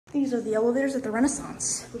These are the elevators at the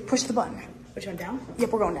Renaissance. Push the button. Which one, down?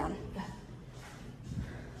 Yep, we're going down.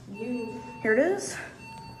 Here it is.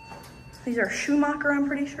 These are Schumacher, I'm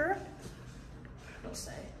pretty sure. Let's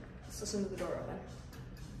say. Let's listen to the door open.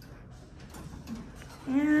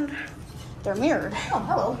 And they're mirrored. Oh,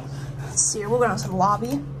 hello. Let's see here, we'll go down to the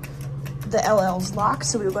lobby. The LL's locked,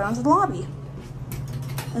 so we'll go down to the lobby.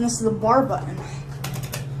 And this is the bar button.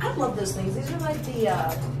 I love those things. These are like the,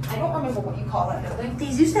 I don't remember what you call that building.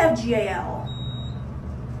 These used to have GAL.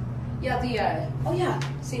 Yeah, the, oh yeah,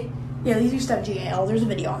 see? Yeah, these used to have GAL. There's a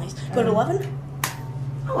video on these. Go to 11.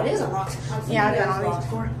 Oh, it is unlocked. Yeah, I've been on these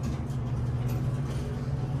before.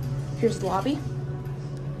 Here's the lobby.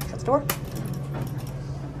 Shut the door.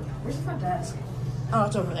 Where's the front desk? Oh,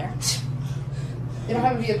 it's over there. They don't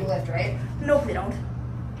have a vehicle lift, right? Nope, they don't.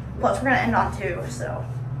 Plus, we're gonna end on 2, so.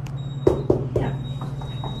 Yeah.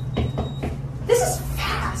 This is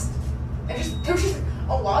fast. There's just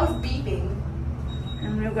a lot of beeping. And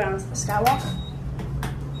I'm gonna go down to the skywalk.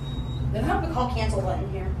 They don't have the call cancel button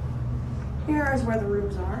here. Here is where the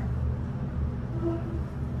rooms are.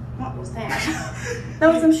 What was that?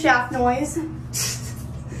 That was some shaft noise.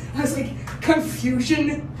 I was like,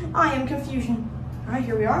 confusion. I am confusion. All right,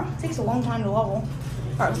 here we are. It takes a long time to level.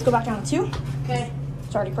 All right, let's go back down to 2. Okay.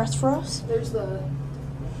 It's already pressed for us. There's the...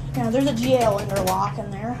 Yeah, there's a GL interlock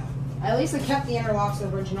in there. At least they kept the interlocks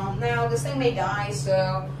original. Now, this thing may die,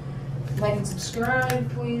 so like and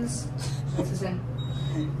subscribe, please. What's this thing?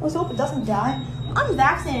 Let's hope it doesn't die.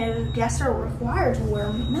 Unvaccinated guests are required to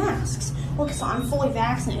wear masks. Well, because I'm fully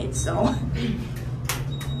vaccinated, so.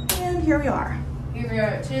 And here we are. Here we are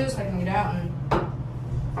at 2, so I can get out and...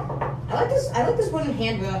 I like this wooden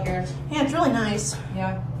handrail here. Yeah, it's really nice.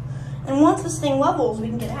 Yeah. And once this thing levels, we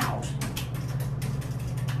can get out.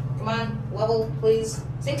 Come on, level, please.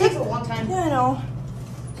 It takes a long time. Yeah, I know.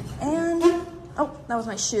 And, oh, that was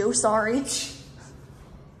my shoe, sorry.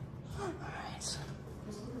 All right.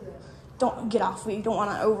 Don't get off, we don't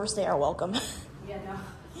want to overstay our welcome. Yeah, no.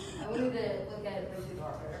 I wanted to look at it through the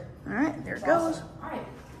door better. All right, there it goes. All right,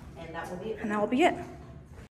 and that will be it. And that will be it.